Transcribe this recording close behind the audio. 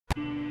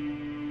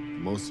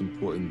most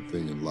important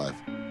thing in life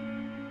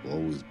will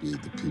always be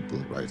the people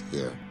right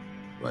here,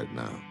 right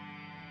now.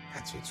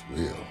 That's what's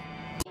real.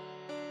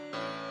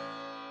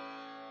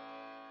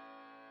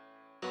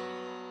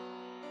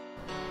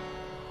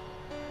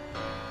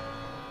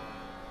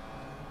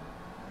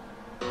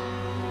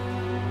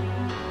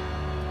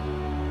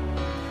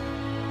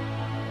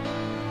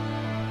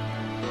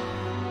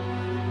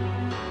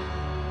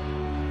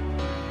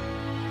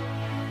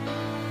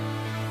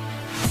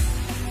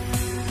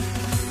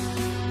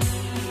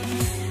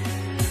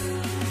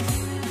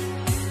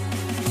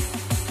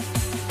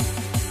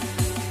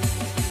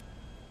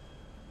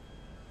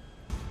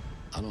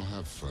 I don't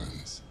have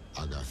friends.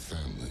 I got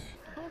family.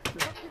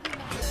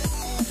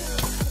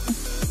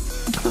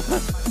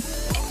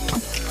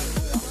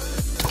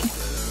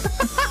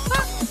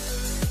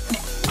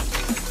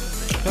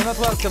 You're not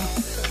welcome.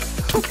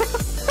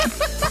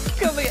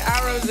 Got the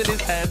arrows in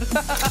his head.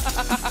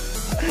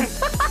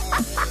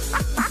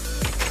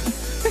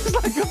 It's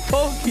like a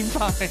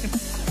porcupine.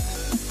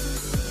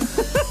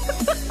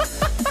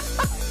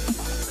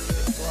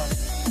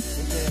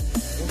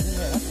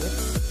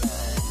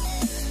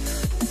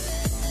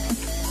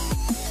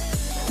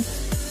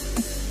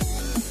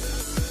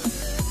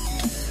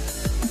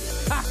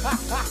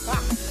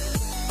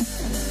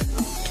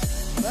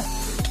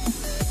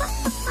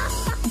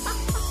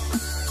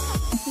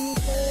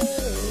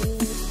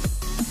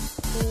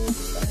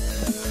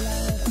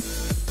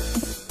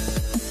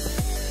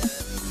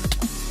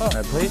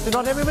 Alright, please do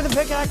not hit me with a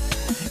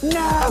pickaxe!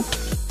 No!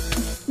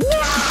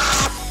 No!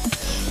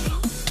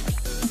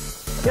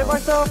 Get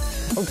myself!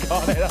 I've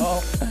got it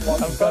all.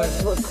 I've got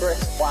it. Look, Chris,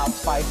 while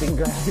fighting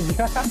Greg.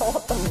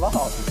 What the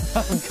fuck?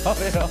 I've got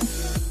it all.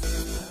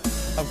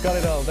 I've got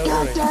it all, don't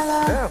worry.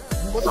 Yeah.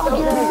 What the hell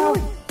are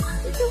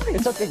you doing?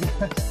 It's okay,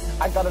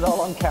 I got it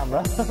all on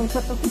camera.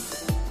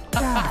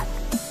 God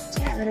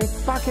damn it, he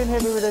fucking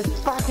hit me with a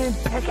fucking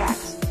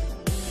pickaxe!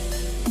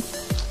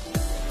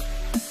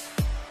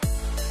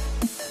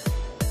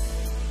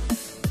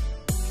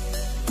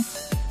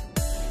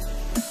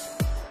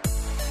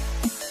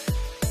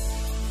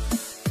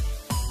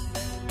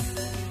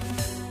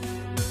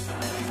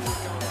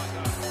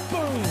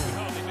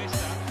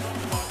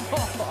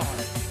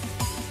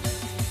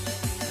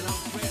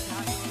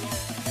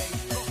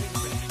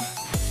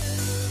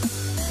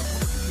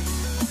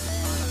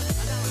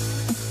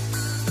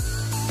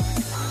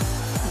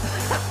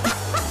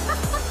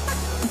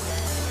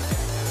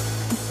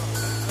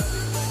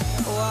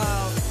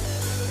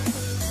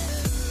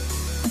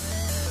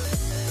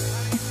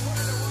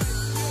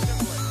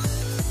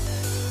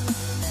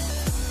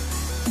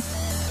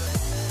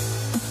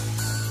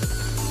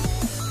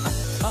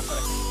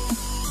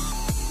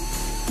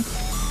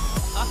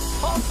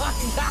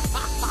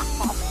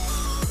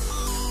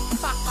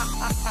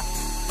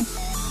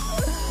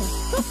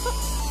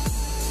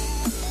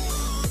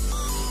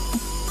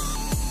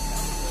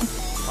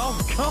 Oh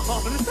my god!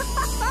 Oh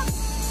god!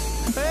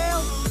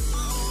 Help!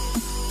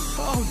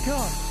 Oh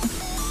god!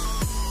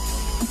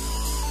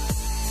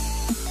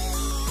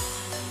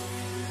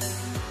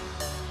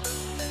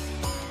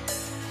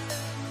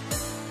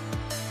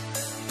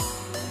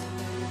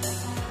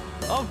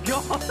 Oh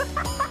god!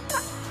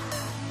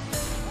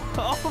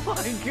 Oh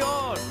my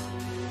god!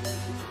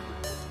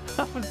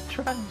 That was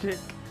tragic.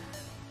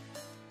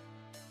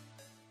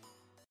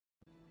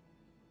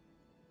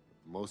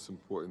 The most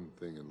important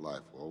thing in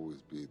life will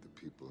always be the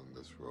people in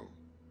this room.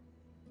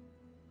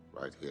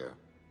 Right here,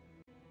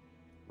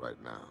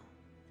 right now.